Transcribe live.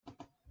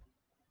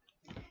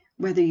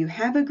Whether you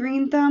have a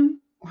green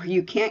thumb or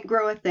you can't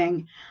grow a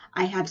thing,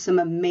 I have some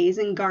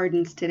amazing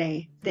gardens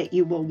today that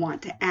you will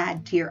want to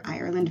add to your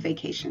Ireland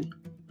vacation.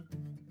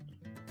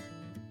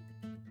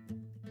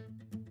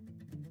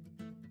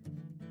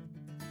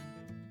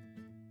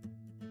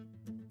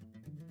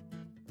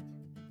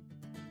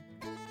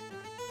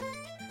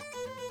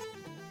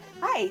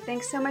 Hi,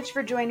 thanks so much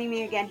for joining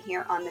me again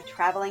here on the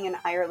Traveling in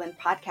Ireland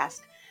podcast.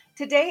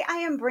 Today I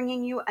am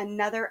bringing you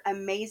another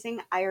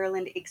amazing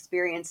Ireland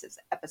experiences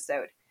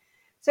episode.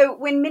 So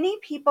when many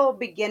people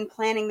begin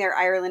planning their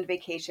Ireland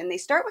vacation, they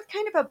start with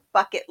kind of a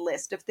bucket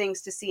list of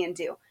things to see and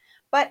do.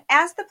 But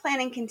as the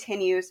planning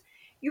continues,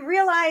 you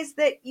realize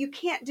that you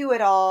can't do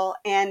it all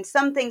and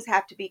some things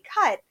have to be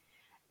cut.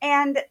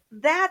 And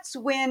that's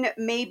when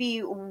maybe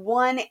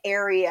one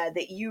area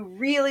that you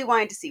really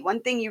wanted to see,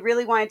 one thing you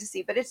really wanted to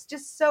see, but it's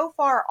just so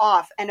far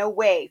off and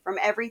away from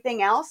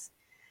everything else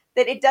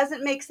that it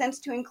doesn't make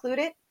sense to include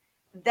it.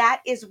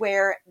 That is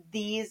where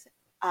these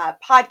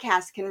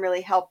podcasts can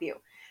really help you.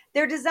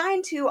 They're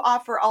designed to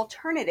offer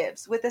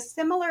alternatives with a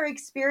similar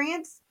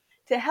experience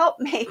to help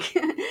make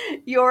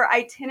your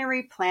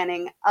itinerary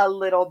planning a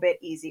little bit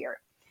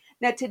easier.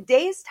 Now,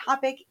 today's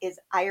topic is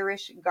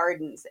Irish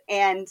gardens.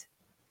 And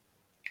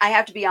I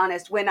have to be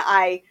honest, when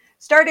I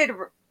started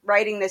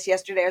writing this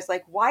yesterday, I was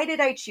like, why did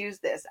I choose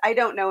this? I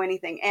don't know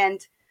anything.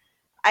 And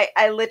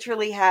I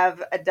literally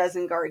have a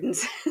dozen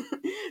gardens.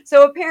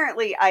 So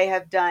apparently I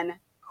have done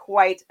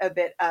quite a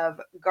bit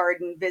of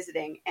garden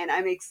visiting, and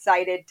I'm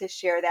excited to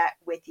share that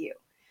with you.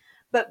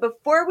 But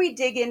before we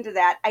dig into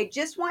that, I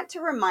just want to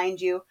remind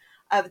you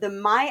of the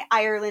My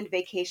Ireland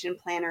Vacation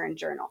Planner and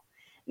Journal.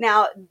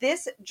 Now,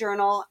 this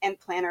journal and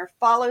planner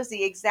follows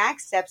the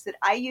exact steps that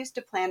I use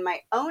to plan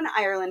my own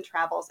Ireland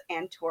travels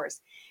and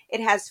tours.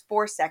 It has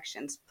 4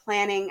 sections: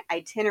 planning,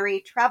 itinerary,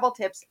 travel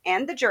tips,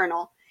 and the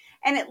journal.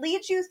 And it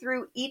leads you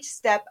through each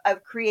step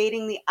of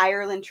creating the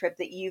Ireland trip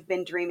that you've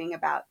been dreaming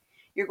about.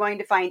 You're going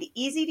to find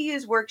easy to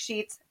use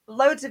worksheets,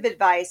 loads of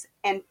advice,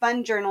 and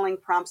fun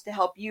journaling prompts to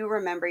help you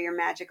remember your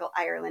magical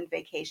Ireland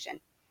vacation.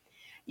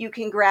 You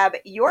can grab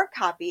your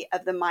copy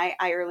of the My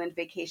Ireland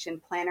Vacation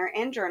Planner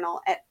and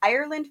Journal at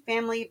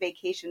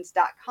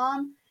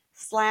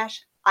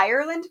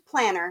IrelandFamilyVacations.com/Ireland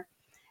Planner.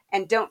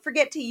 And don't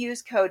forget to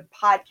use code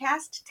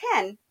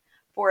podcast10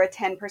 for a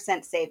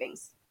 10%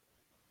 savings.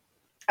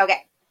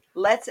 Okay,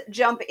 let's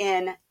jump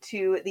in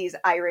to these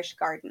Irish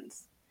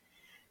gardens.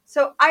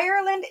 So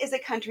Ireland is a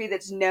country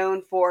that's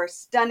known for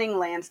stunning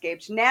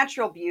landscapes,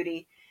 natural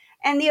beauty,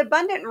 and the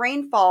abundant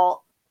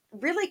rainfall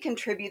really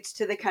contributes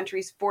to the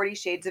country's 40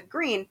 shades of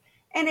green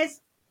and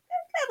is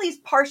at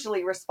least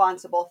partially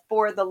responsible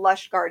for the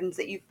lush gardens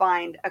that you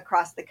find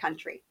across the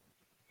country.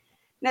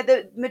 Now,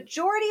 the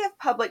majority of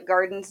public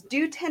gardens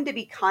do tend to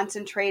be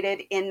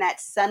concentrated in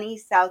that sunny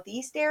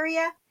southeast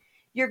area.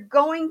 You're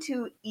going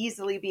to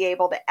easily be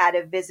able to add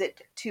a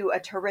visit to a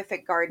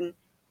terrific garden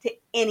to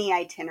any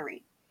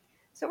itinerary.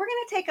 So we're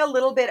going to take a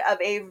little bit of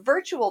a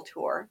virtual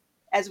tour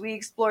as we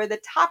explore the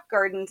top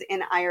gardens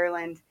in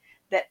Ireland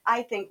that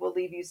I think will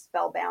leave you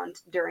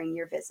spellbound during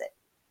your visit.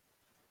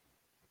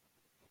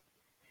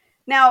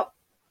 Now,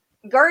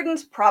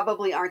 gardens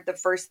probably aren't the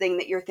first thing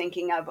that you're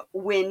thinking of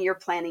when you're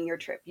planning your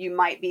trip. You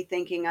might be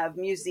thinking of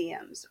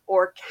museums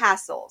or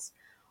castles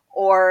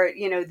or,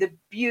 the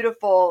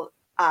beautiful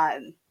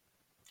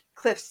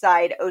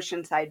cliffside,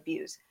 oceanside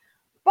views.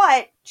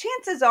 But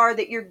chances are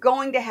that you're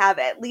going to have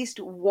at least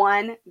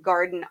one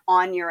garden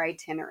on your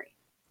itinerary.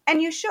 And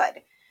you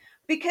should,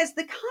 because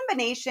the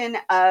combination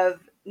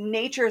of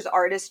nature's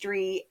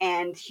artistry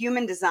and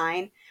human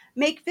design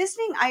make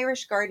visiting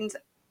Irish gardens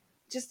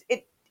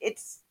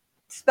it's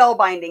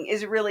spellbinding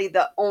is really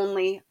the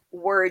only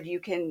word you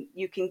can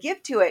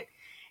give to it.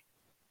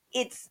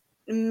 It's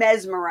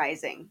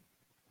mesmerizing.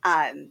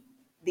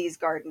 These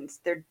gardens,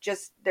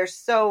 they're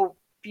so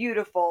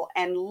beautiful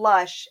and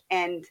lush,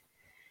 and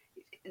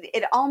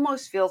it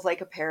almost feels like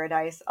a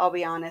paradise. I'll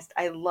be honest.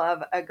 I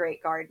love a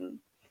great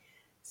garden.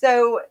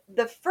 So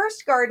the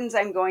first gardens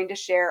I'm going to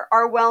share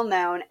are well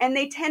known, and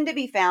they tend to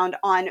be found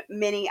on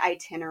many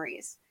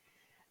itineraries.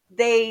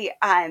 They,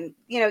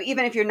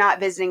 even if you're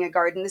not visiting a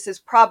garden, this is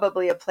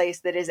probably a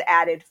place that is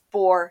added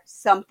for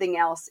something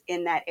else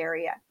in that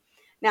area.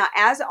 Now,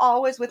 as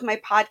always with my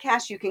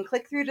podcast, you can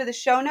click through to the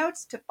show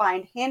notes to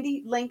find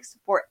handy links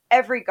for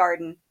every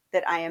garden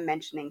that I am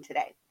mentioning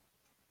today.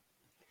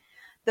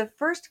 The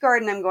first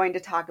garden I'm going to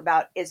talk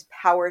about is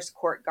Powers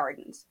Court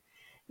Gardens.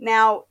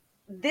 Now,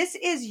 this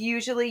is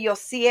usually, you'll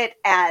see it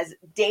as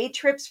day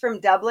trips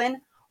from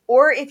Dublin,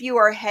 or if you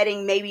are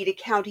heading maybe to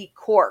County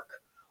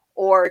Cork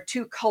or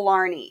to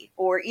Killarney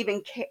or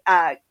even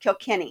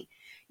Kilkenny,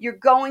 you're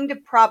going to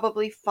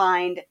probably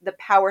find the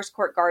Powers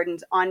Court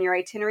Gardens on your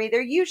itinerary.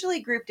 They're usually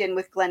grouped in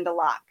with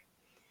Glendalough.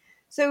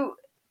 So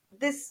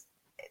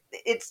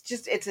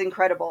it's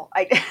incredible.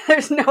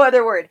 There's no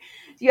other word.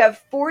 You have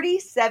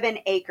 47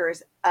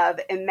 acres of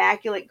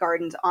immaculate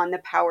gardens on the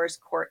Powers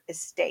Court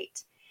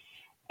estate.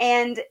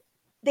 And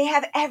they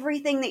have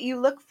everything that you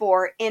look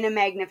for in a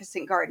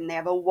magnificent garden. They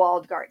have a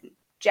walled garden,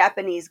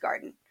 Japanese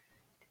garden,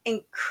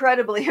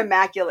 incredibly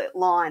immaculate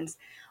lawns,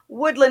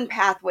 woodland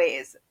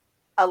pathways,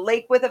 a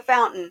lake with a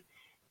fountain,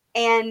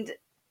 and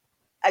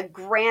a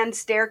grand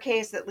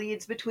staircase that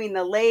leads between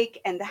the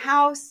lake and the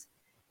house.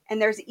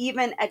 And there's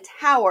even a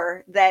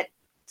tower that's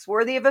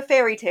worthy of a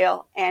fairy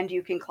tale, and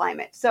you can climb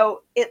it.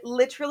 So it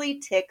literally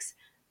ticks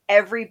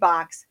every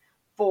box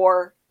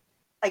for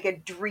like a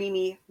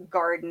dreamy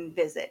garden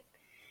visit.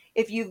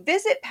 If you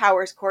visit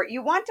Powers Court,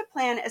 you want to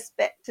plan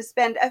to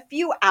spend a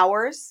few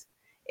hours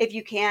if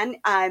you can.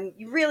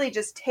 You really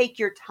just take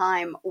your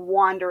time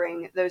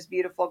wandering those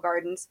beautiful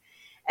gardens.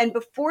 And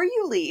before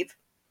you leave,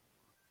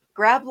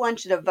 grab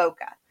lunch at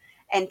Avoca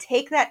and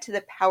take that to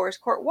the Powers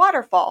Court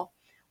waterfall,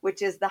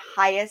 which is the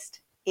highest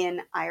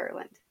in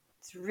Ireland.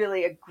 It's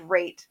really a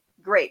great,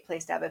 great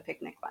place to have a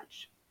picnic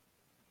lunch.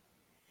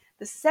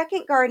 The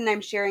second garden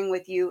I'm sharing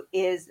with you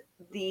is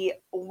the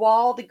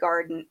walled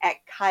garden at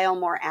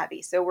Kylemore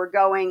Abbey. So we're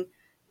going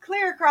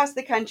clear across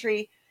the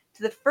country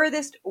to the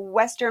furthest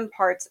western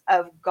parts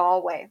of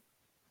Galway.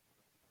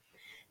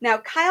 Now,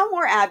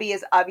 Kylemore Abbey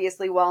is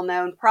obviously well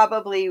known,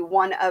 probably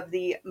one of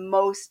the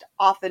most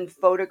often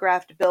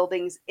photographed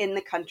buildings in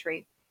the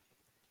country.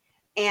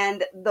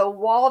 And the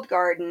walled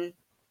garden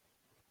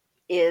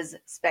is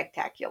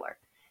spectacular.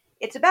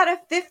 It's about a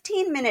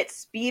 15-minute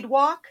speed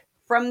walk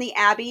from the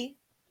Abbey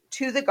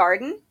to the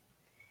garden,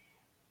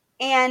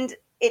 and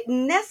it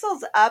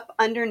nestles up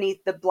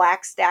underneath the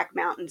Black Stack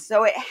Mountains.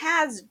 So it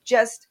has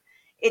just,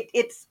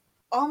 it's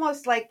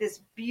almost like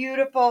this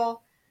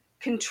beautiful,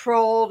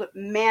 controlled,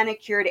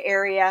 manicured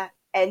area,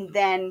 and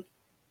then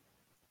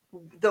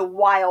the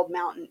wild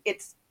mountain.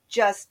 It's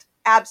just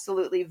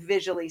absolutely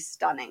visually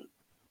stunning.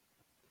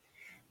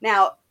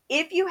 Now,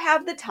 if you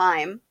have the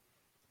time,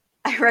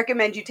 I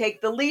recommend you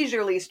take the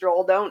leisurely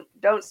stroll.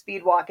 Don't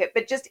speed walk it,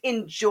 but just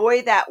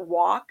enjoy that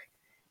walk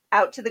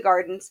out to the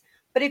gardens.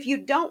 But if you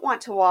don't want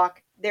to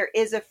walk, there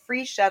is a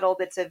free shuttle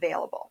that's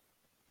available.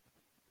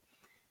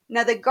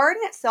 Now, the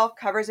garden itself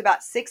covers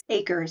about 6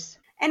 acres,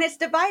 and it's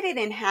divided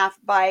in half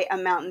by a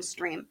mountain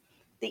stream.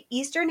 The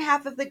eastern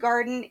half of the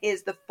garden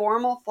is the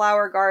formal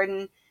flower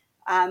garden,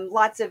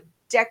 lots of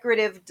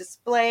decorative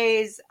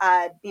displays.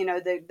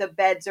 The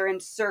beds are in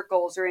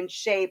circles or in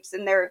shapes,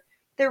 and they're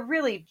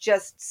really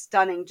just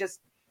stunning,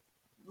 just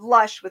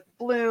lush with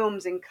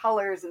blooms and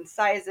colors and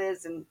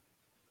sizes, and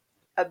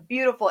a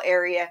beautiful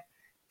area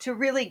to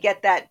really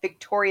get that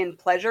Victorian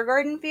pleasure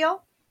garden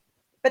feel.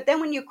 But then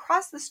when you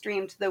cross the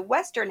stream to the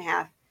western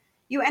half,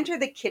 you enter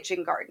the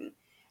kitchen garden.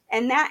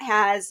 And that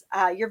has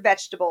your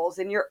vegetables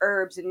and your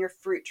herbs and your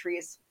fruit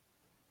trees.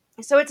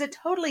 So it's a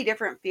totally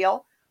different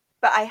feel,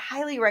 but I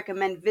highly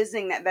recommend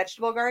visiting that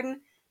vegetable garden.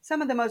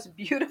 Some of the most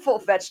beautiful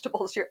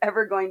vegetables you're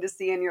ever going to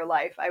see in your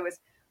life. I was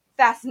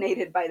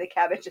fascinated by the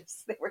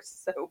cabbages. They were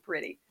so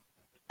pretty.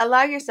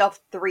 Allow yourself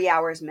 3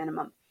 hours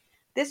minimum.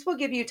 This will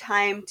give you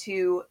time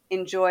to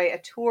enjoy a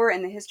tour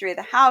in the history of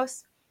the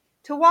house,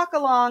 to walk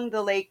along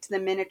the lake to the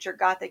miniature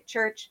Gothic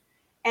church,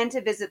 and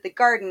to visit the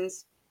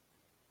gardens,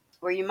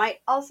 where you might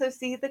also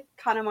see the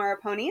Connemara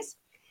ponies,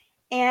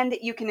 and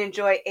you can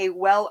enjoy a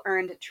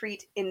well-earned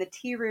treat in the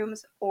tea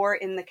rooms or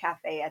in the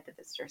cafe at the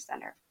visitor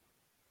center.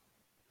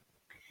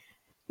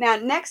 Now,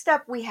 next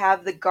up, we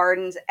have the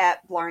gardens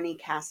at Blarney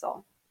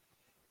Castle.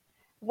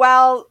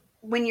 While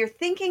when you're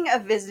thinking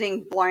of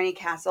visiting Blarney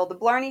Castle, the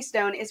Blarney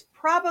Stone is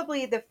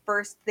probably the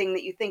first thing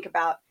that you think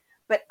about,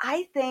 but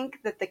I think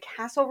that the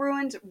castle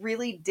ruins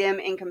really dim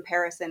in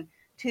comparison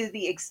to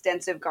the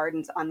extensive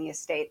gardens on the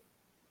estate.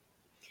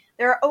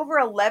 There are over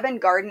 11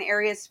 garden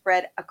areas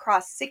spread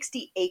across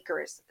 60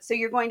 acres, so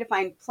you're going to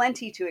find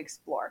plenty to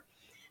explore.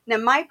 Now,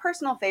 my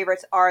personal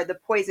favorites are the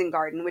Poison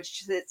Garden,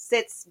 which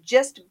sits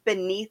just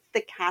beneath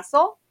the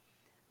castle.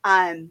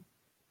 And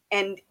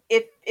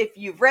if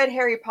you've read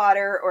Harry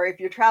Potter, or if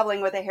you're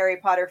traveling with a Harry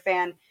Potter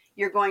fan,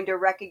 you're going to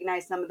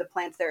recognize some of the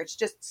plants there. It's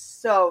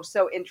just so,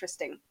 so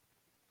interesting.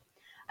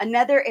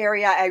 Another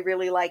area I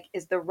really like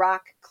is the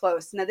Rock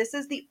Close. Now, this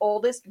is the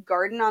oldest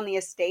garden on the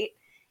estate,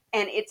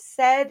 and it's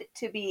said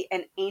to be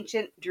an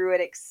ancient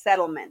Druidic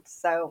settlement.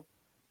 So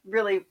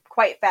really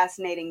quite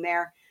fascinating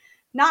there.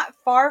 Not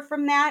far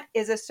from that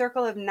is a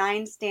circle of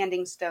 9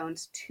 standing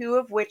stones, 2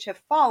 of which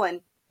have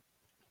fallen,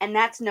 and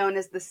that's known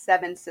as the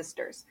Seven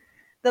Sisters.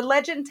 The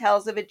legend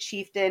tells of a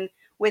chieftain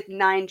with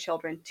 9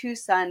 children, 2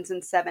 sons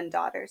and 7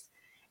 daughters.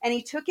 And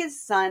he took his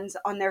sons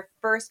on their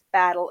first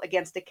battle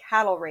against a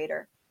cattle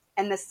raider,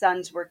 and the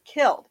sons were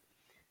killed.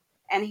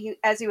 And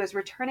as he was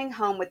returning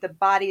home with the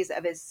bodies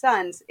of his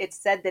sons, it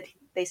said that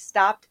they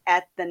stopped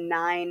at the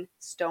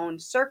 9-stone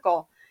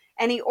circle,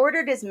 and he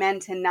ordered his men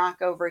to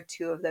knock over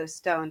 2 of those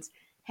stones,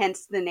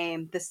 hence the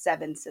name the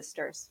Seven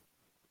Sisters.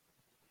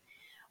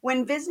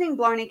 When visiting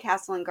Blarney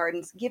Castle and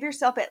Gardens, give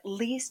yourself at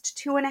least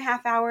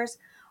 2.5 hours,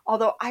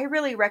 although I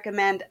really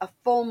recommend a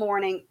full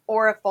morning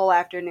or a full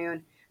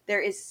afternoon.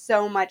 There is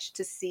so much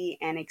to see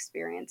and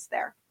experience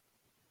there.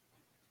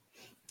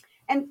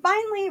 And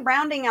finally,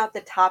 rounding out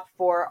the top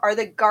 4 are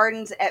the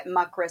gardens at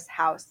Muckross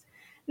House.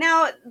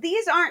 Now,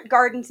 these aren't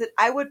gardens that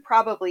I would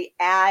probably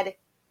add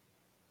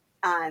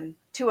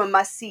to a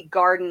must-see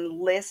garden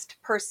list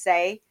per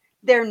se.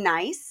 They're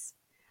nice.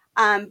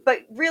 But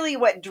really,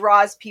 what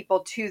draws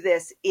people to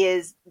this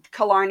is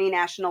Killarney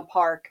National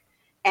Park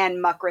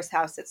and Muckross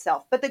House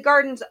itself. But the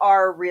gardens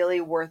are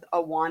really worth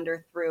a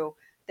wander through.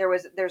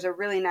 There's a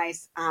really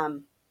nice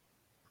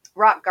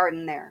rock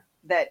garden there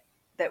that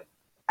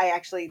I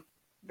actually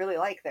really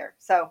like there.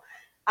 So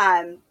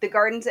the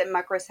gardens at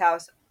Muckross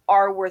House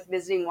are worth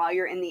visiting while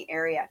you're in the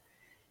area.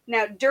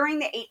 Now, during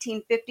the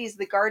 1850s,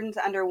 the gardens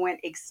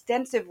underwent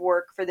extensive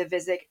work for the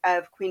visit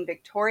of Queen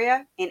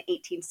Victoria in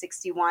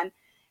 1861.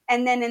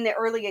 And then in the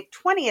early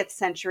 20th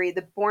century,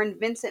 the Bourne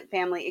Vincent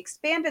family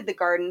expanded the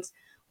gardens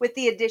with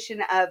the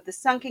addition of the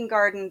sunken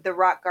garden, the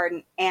rock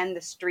garden, and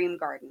the stream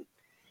garden.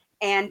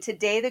 And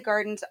today, the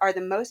gardens are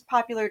the most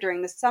popular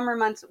during the summer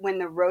months when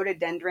the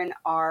rhododendron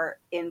are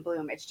in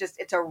bloom.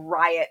 It's a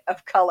riot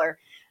of color.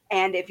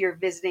 And if you're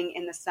visiting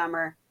in the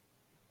summer,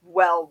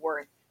 well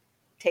worth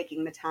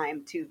taking the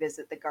time to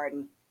visit the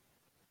garden.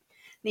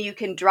 Now, you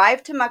can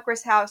drive to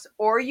Muckross House,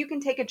 or you can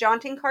take a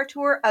jaunting car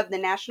tour of the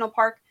national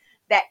park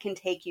that can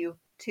take you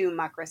to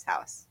Muckross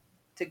House.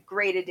 It's a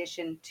great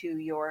addition to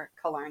your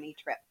Killarney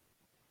trip.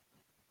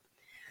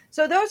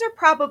 So those are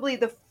probably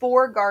the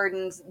four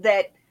gardens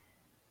that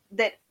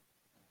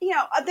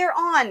they're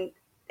on.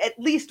 At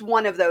least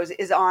one of those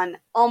is on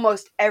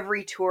almost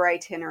every tour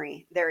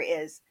itinerary there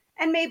is.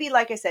 And maybe,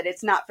 like I said,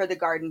 it's not for the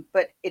garden,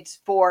 but it's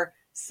for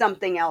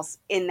something else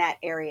in that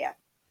area.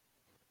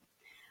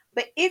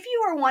 But if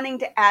you are wanting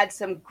to add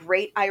some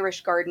great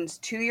Irish gardens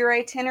to your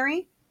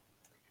itinerary,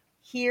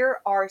 here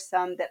are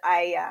some that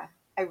I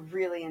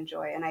really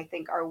enjoy and I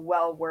think are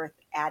well worth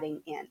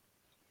adding in.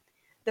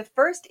 The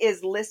first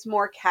is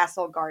Lismore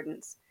Castle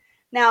Gardens.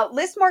 Now,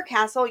 Lismore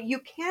Castle, you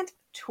can't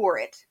tour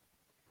it.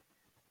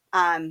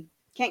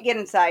 Can't get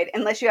inside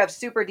unless you have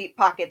super deep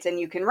pockets and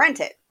you can rent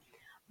it.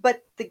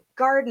 But the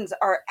gardens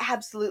are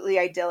absolutely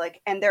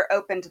idyllic and they're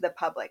open to the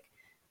public.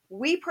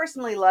 We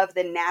personally love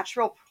the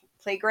natural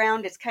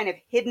playground. It's kind of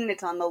hidden.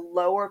 It's on the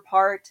lower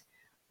part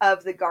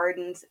of the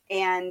gardens,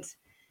 and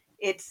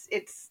it's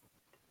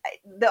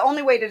the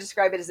only way to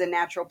describe it is a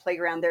natural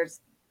playground. There's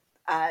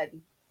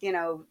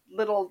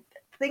little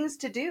things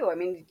to do. I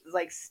mean,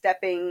 like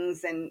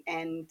steppings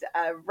and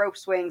rope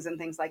swings and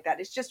things like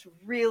that. It's just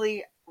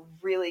really,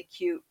 really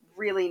cute,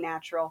 really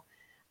natural.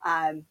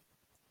 And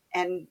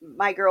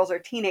my girls are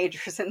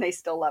teenagers and they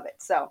still love it.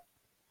 So,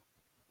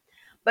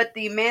 but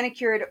the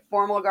manicured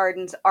formal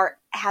gardens are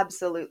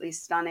absolutely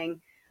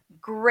stunning.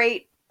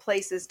 Great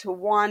places to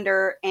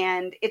wander,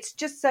 and it's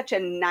just such a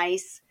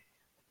nice,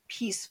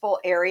 peaceful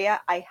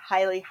area. I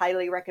highly,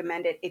 highly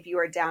recommend it if you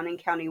are down in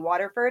County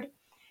Waterford.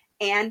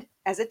 And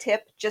as a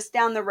tip, just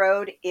down the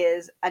road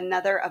is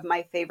another of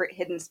my favorite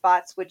hidden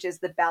spots, which is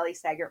the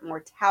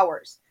Ballysaggertmore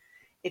Towers.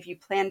 If you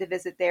plan to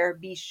visit there,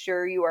 be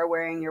sure you are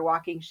wearing your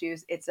walking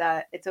shoes. It's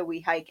a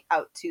wee hike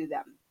out to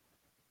them.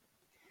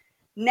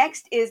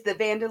 Next is the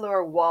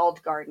Vandeleur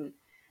Walled Garden.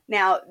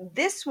 Now,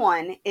 this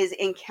one is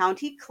in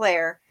County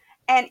Clare,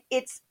 and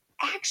it's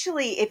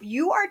actually, if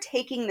you are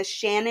taking the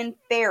Shannon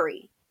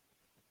Ferry,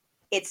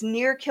 it's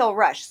near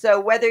Kilrush.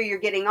 So whether you're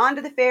getting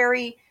onto the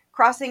ferry,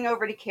 crossing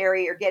over to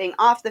Kerry, or getting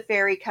off the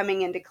ferry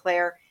coming into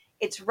Clare,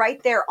 it's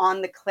right there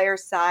on the Clare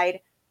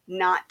side,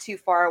 not too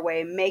far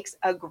away. Makes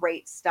a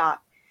great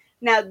stop.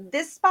 Now,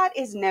 this spot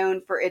is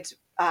known for its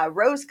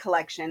rose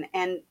collection,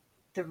 and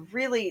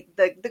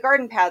the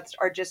garden paths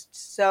are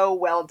just so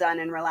well done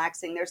and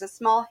relaxing. There's a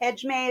small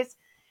hedge maze,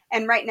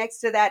 and right next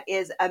to that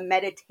is a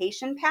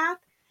meditation path.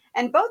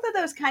 And both of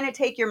those kind of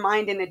take your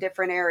mind in a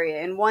different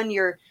area. In one,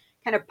 you're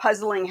kind of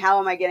puzzling, how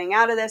am I getting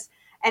out of this?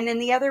 And in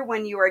the other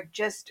one, you are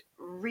just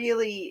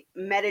really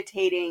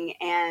meditating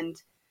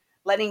and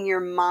letting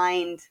your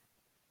mind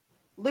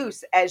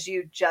loose as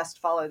you just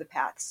follow the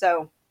path.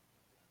 So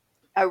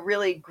a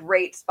really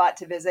great spot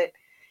to visit.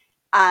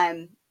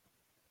 And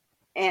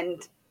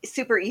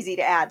super easy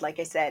to add, like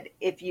I said,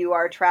 if you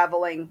are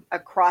traveling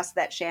across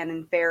that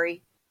Shannon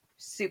Ferry,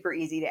 super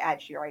easy to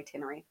add to your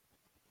itinerary.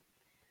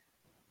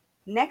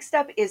 Next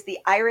up is the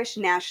Irish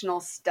National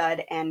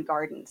Stud and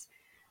Gardens.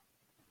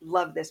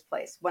 Love this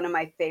place. One of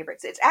my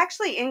favorites. It's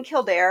actually in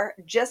Kildare,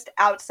 just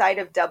outside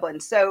of Dublin.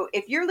 So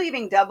if you're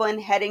leaving Dublin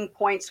heading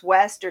points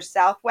west or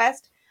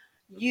southwest,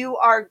 you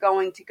are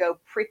going to go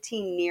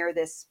pretty near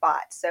this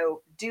spot.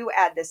 So do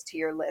add this to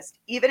your list.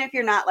 Even if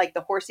you're not like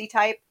the horsey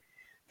type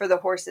for the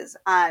horses.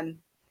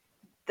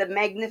 The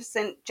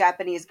magnificent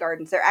Japanese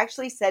gardens. They're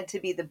actually said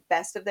to be the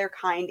best of their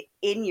kind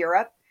in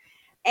Europe.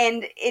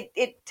 And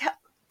it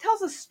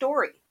tells a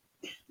story,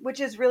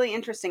 which is really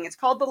interesting. It's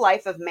called The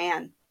Life of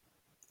Man.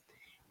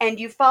 And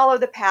you follow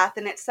the path,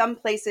 and at some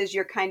places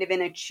you're kind of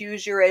in a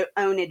choose your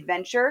own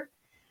adventure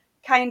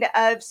kind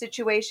of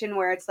situation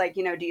where it's like,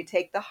 do you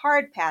take the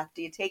hard path?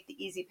 Do you take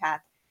the easy path?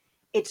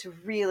 It's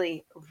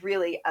really,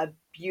 really a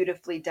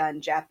beautifully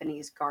done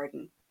Japanese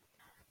garden.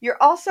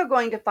 You're also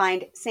going to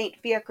find St.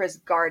 Fiacre's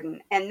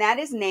Garden, and that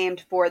is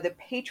named for the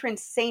patron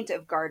saint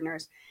of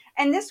gardeners.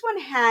 And this one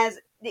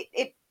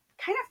it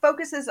kind of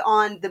focuses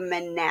on the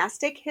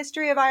monastic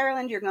history of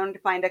Ireland. You're going to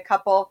find a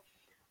couple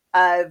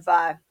of,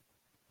 I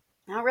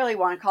don't really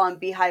want to call them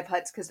beehive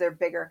huts because they're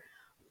bigger,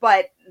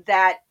 but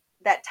that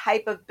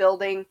type of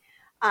building,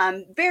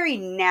 very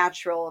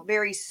natural,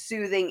 very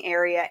soothing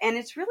area. And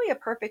it's really a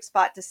perfect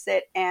spot to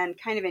sit and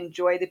kind of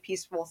enjoy the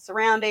peaceful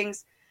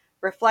surroundings,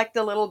 reflect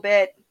a little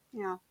bit,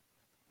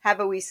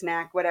 have a wee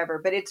snack, whatever.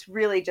 But it's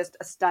really just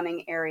a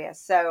stunning area.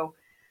 So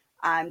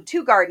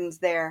 2 gardens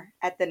there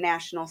at the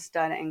National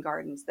Stud and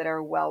Gardens that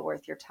are well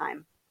worth your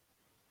time.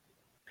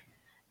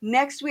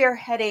 Next, we are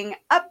heading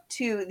up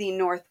to the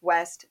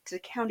northwest to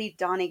County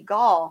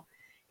Donegal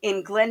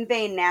in Glen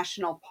Bay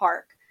National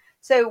Park.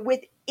 So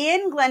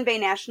within Glen Bay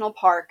National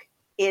Park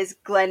is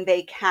Glen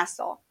Bay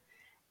Castle.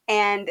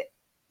 And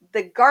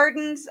the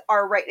gardens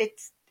are right,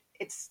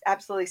 it's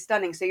absolutely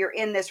stunning. So you're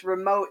in this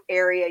remote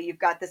area, you've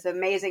got this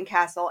amazing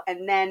castle,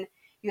 and then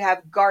you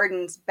have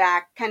gardens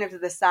back kind of to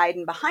the side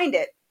and behind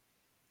it.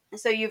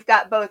 So you've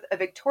got both a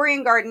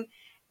Victorian garden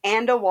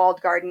and a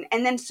walled garden.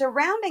 And then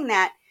surrounding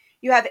that,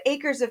 you have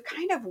acres of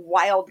kind of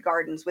wild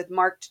gardens with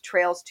marked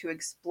trails to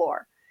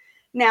explore.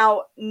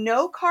 Now,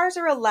 no cars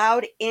are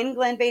allowed in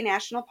Glen Bay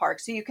National Park,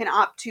 so you can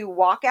opt to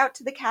walk out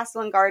to the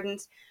castle and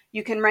gardens,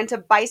 you can rent a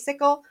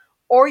bicycle,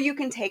 or you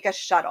can take a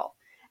shuttle.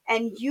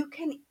 And you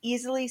can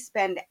easily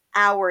spend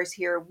hours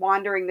here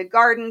wandering the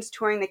gardens,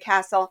 touring the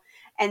castle,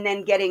 and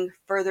then getting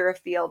further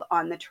afield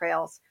on the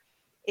trails.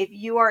 If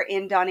you are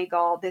in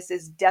Donegal, this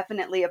is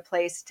definitely a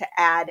place to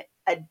add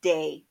a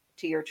day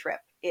to your trip.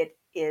 It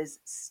is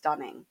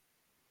stunning.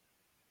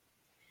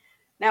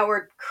 Now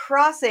we're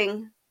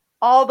crossing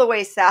all the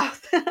way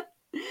south.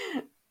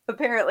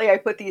 Apparently, I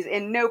put these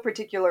in no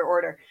particular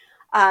order.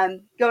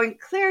 Going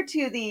clear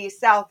to the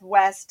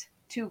southwest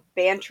to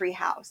Bantry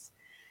House.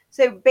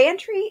 So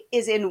Bantry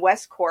is in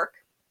West Cork.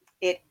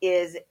 It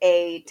is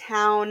a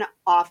town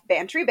off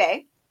Bantry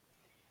Bay.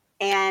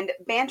 And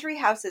Bantry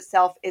House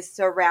itself is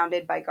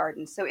surrounded by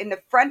gardens. So in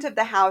the front of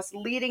the house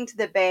leading to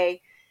the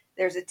bay,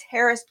 there's a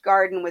terraced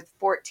garden with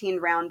 14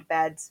 round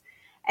beds.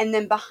 And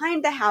then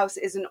behind the house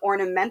is an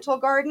ornamental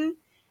garden,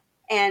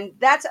 and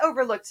that's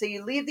overlooked. So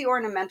you leave the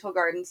ornamental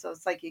garden. So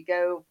it's like you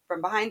go from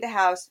behind the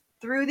house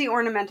through the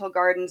ornamental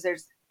gardens.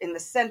 There's in the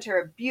center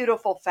a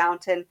beautiful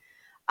fountain.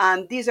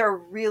 These are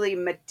really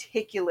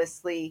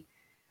meticulously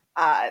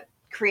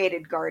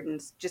created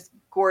gardens, just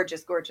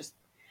gorgeous, gorgeous.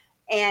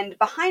 And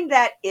behind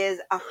that is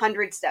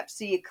 100 steps.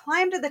 So you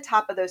climb to the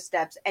top of those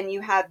steps and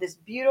you have this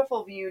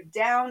beautiful view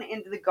down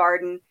into the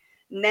garden,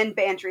 and then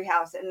Bantry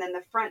House, and then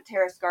the front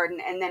terrace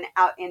garden, and then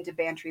out into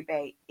Bantry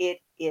Bay.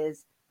 It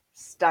is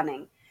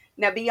stunning.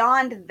 Now,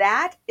 beyond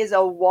that is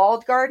a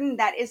walled garden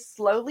that is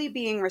slowly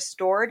being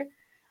restored.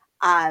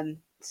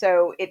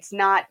 So it's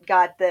not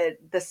got the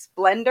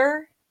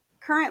splendor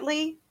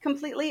currently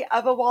completely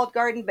of a walled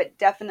garden, but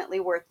definitely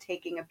worth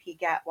taking a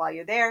peek at while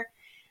you're there.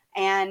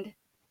 And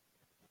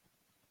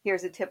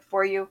here's a tip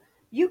for you.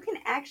 You can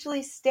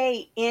actually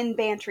stay in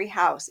Bantry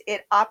House.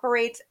 It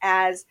operates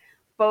as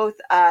both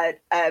a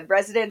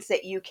residence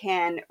that you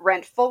can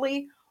rent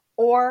fully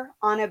or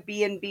on a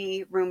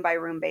B&B room by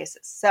room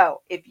basis.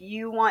 So if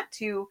you want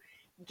to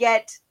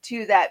get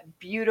to that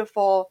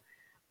beautiful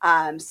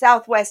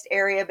southwest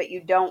area, but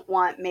you don't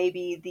want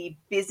maybe the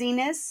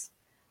busyness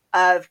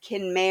of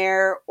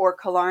Kinmare or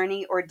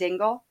Killarney or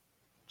Dingle,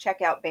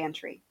 check out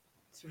Bantry.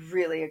 It's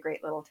really a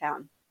great little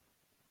town.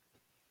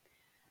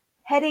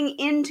 Heading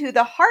into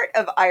the heart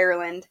of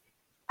Ireland,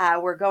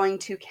 we're going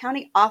to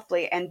County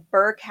Offaly and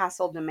Birr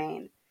Castle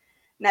Domain.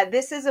 Now,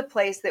 this is a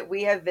place that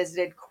we have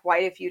visited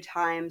quite a few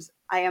times.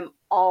 I am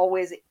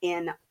always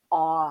in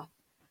awe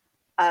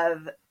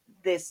of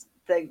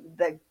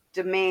the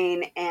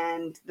domain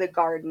and the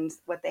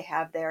gardens, what they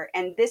have there.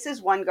 And this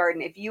is one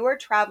garden. If you are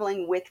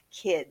traveling with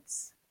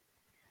kids,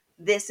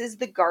 this is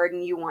the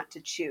garden you want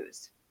to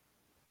choose.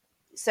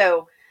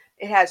 So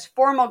it has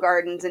formal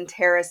gardens and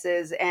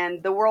terraces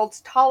and the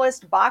world's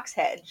tallest box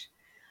hedge.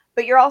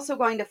 But you're also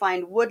going to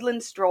find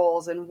woodland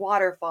strolls and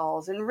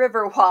waterfalls and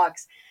river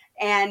walks.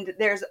 And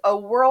there's a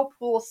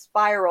whirlpool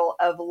spiral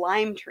of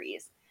lime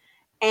trees.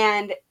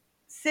 And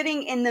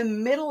sitting in the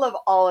middle of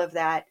all of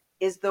that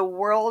is the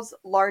world's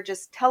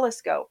largest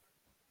telescope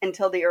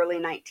until the early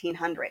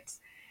 1900s.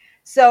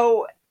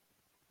 So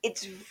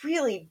it's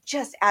really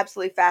just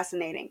absolutely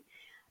fascinating.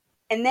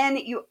 And then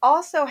you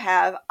also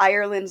have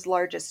Ireland's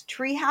largest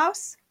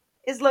treehouse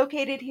is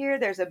located here.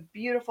 There's a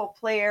beautiful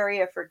play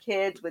area for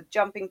kids with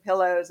jumping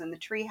pillows and the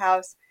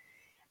treehouse.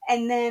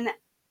 And then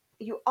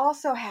you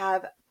also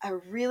have a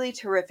really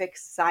terrific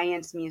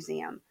science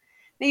museum.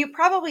 Now, you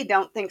probably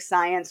don't think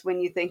science when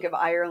you think of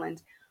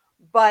Ireland,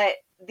 but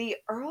the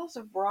Earls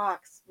of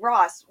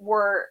Ross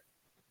were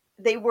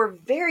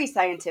very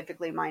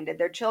scientifically minded.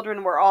 Their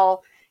children were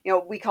all,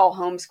 we call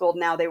homeschooled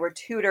now. They were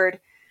tutored.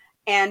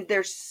 And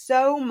there's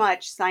so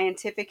much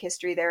scientific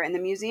history there, and the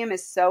museum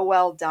is so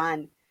well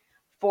done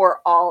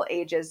for all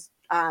ages.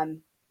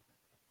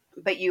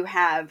 But you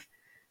have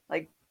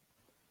like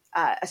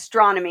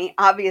astronomy,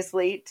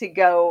 obviously, to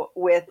go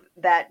with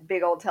that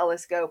big old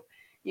telescope.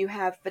 You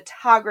have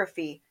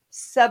photography,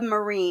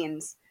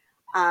 submarines.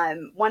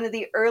 One of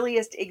the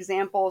earliest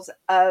examples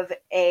of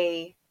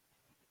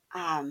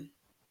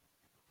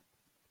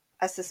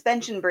a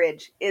suspension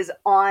bridge is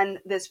on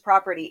this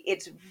property.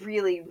 It's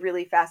really,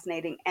 really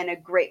fascinating and a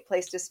great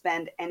place to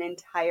spend an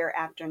entire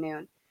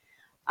afternoon.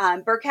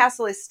 Burr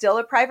Castle is still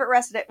a private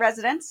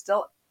residence,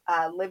 still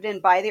lived in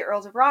by the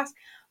Earls of Ross,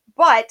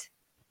 but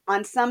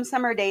on some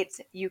summer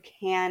dates, you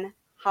can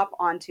hop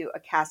onto a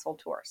castle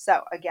tour.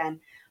 So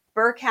again,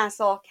 Burr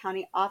Castle,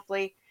 County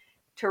Offaly,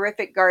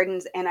 terrific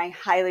gardens, and I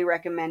highly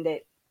recommend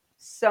it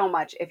so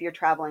much if you're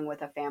traveling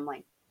with a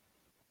family.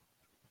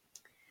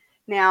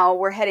 Now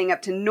we're heading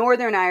up to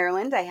Northern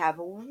Ireland. I have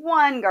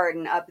one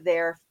garden up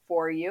there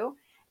for you,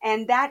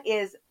 and that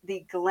is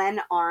the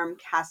Glenarm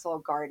Castle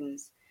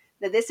Gardens.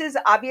 Now, this is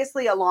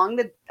obviously along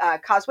the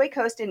Causeway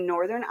Coast in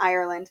Northern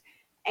Ireland,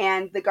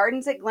 and the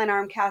gardens at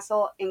Glenarm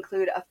Castle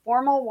include a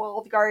formal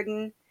walled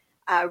garden,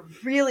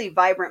 really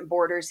vibrant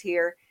borders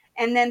here,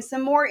 and then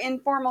some more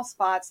informal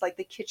spots like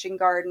the kitchen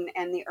garden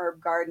and the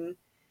herb garden.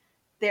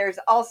 There's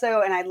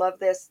also, and I love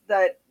this,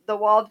 the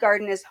walled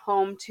garden is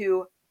home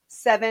to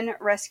 7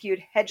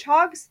 rescued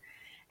hedgehogs.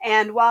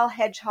 And while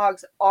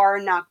hedgehogs are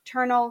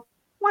nocturnal,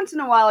 once in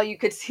a while you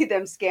could see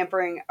them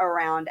scampering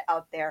around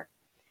out there.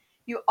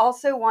 You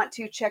also want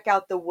to check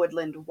out the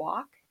Woodland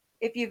Walk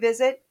if you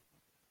visit.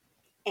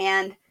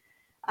 And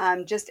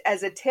just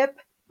as a tip,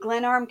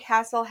 Glenarm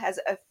Castle has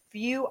a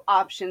few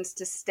options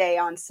to stay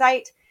on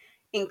site,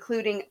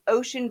 including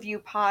Ocean View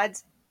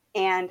Pods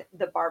and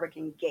the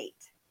Barbican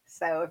Gate.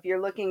 So if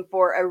you're looking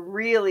for a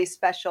really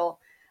special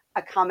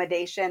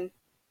accommodation,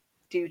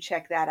 do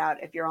check that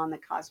out if you're on the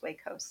Causeway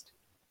Coast.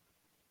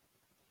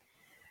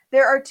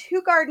 There are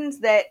 2 gardens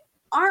that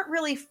aren't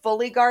really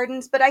fully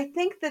gardens, but I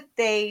think that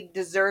they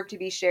deserve to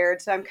be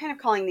shared. So I'm kind of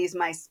calling these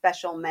my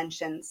special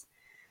mentions.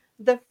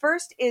 The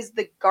first is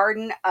the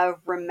Garden of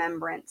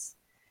Remembrance.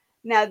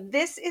 Now,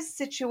 this is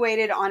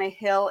situated on a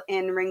hill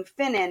in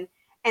Ringfinnan,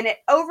 and it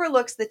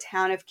overlooks the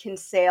town of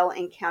Kinsale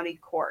in County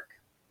Cork.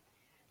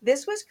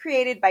 This was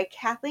created by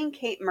Kathleen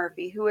Kate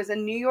Murphy, who was a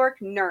New York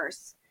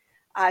nurse.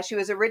 She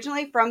was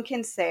originally from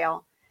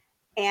Kinsale,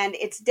 and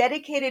it's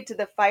dedicated to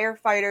the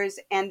firefighters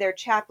and their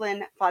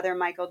chaplain, Father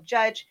Michael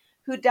Judge,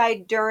 who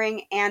died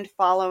during and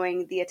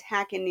following the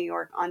attack in New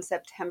York on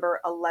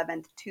September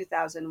 11th,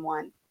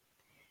 2001.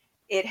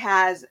 It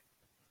has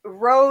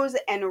rows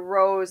and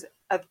rows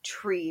of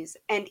trees,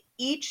 and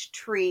each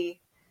tree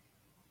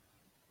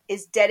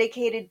is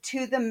dedicated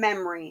to the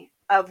memory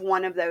of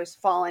one of those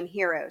fallen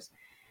heroes.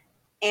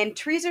 And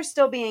trees are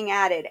still being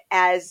added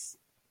as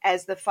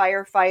the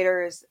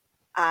firefighters,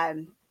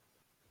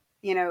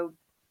 you know,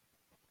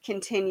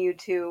 continue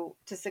to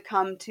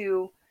succumb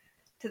to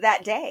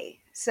that day.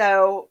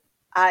 So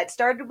it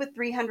started with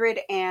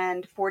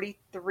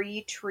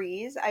 343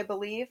 trees, I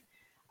believe.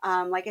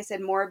 Like I said,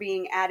 more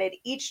being added.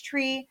 Each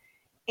tree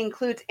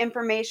includes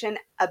information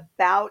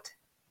about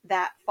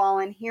that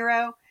fallen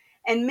hero,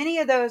 and many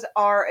of those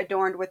are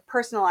adorned with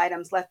personal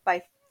items left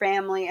by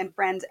family and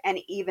friends and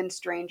even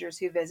strangers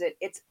who visit.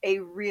 It's a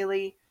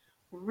really,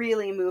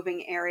 really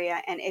moving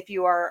area, and if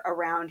you are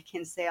around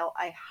Kinsale,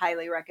 I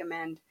highly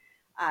recommend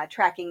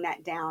tracking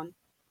that down.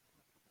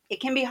 It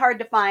can be hard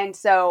to find,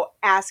 so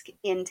ask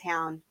in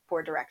town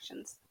for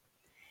directions.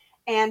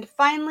 And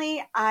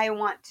finally, I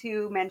want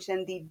to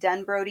mention the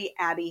Dunbrody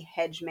Abbey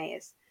Hedge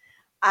Maze.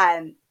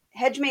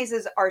 Hedge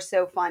mazes are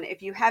so fun.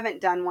 If you haven't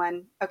done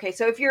one, okay,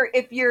 so if you're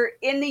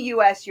in the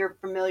U.S., you're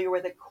familiar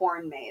with a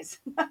corn maze.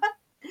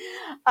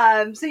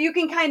 So you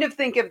can kind of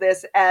think of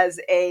this as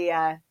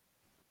it's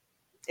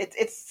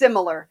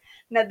similar.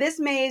 Now this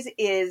maze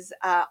is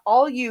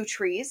all yew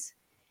trees,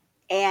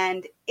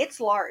 and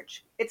it's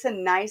large. It's a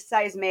nice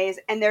size maze,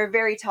 and they're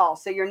very tall,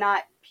 so you're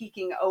not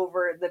peeking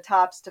over the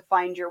tops to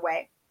find your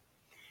way.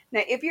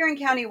 Now, if you're in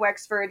County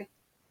Wexford,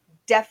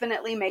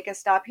 definitely make a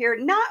stop here,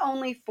 not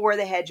only for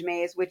the hedge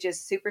maze, which is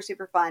super,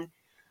 super fun,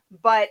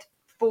 but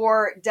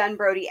for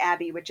Dunbrody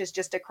Abbey, which is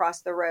just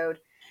across the road.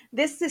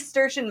 This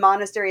Cistercian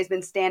monastery has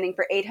been standing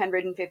for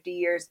 850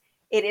 years.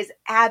 It is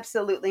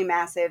absolutely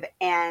massive,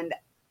 and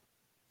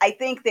I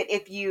think that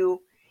if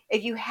you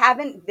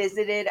haven't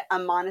visited a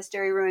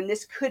monastery ruin,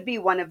 this could be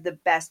one of the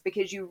best,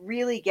 because you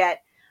really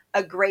get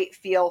a great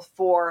feel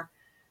for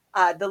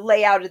the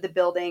layout of the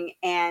building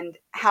and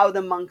how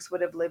the monks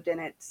would have lived in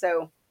it.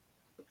 So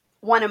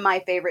one of my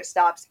favorite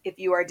stops if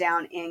you are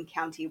down in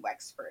County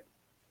Wexford.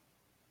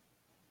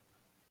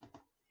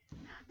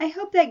 I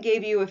hope that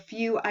gave you a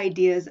few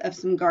ideas of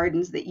some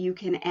gardens that you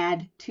can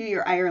add to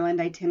your Ireland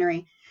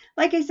itinerary.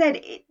 Like I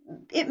said,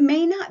 it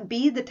may not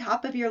be the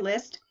top of your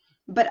list,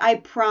 but I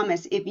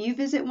promise if you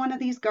visit one of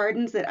these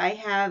gardens that I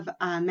have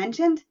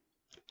mentioned,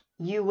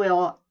 you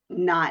will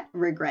not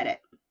regret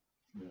it.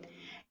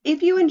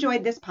 If you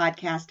enjoyed this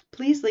podcast,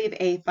 please leave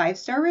a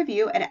 5-star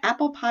review at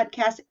Apple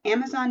Podcasts,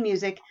 Amazon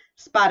Music,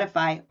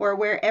 Spotify, or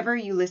wherever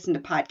you listen to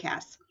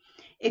podcasts.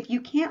 If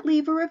you can't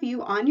leave a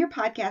review on your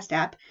podcast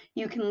app,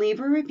 you can leave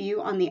a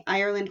review on the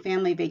Ireland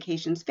Family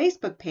Vacations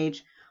Facebook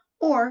page,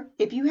 or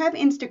if you have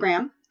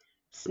Instagram,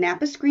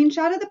 snap a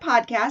screenshot of the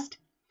podcast,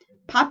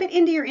 pop it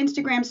into your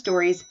Instagram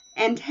stories,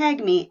 and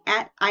tag me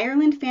at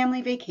Ireland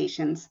Family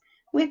Vacations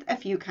with a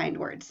few kind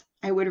words.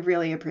 I would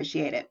really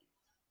appreciate it.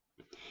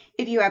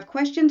 If you have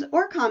questions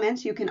or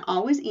comments, you can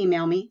always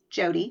email me,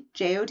 Jody,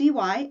 Jody,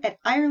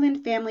 at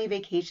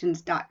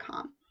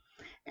IrelandFamilyVacations.com.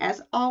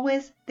 As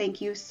always,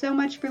 thank you so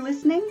much for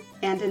listening,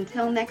 and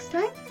until next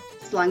time,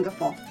 slán go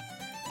fóill.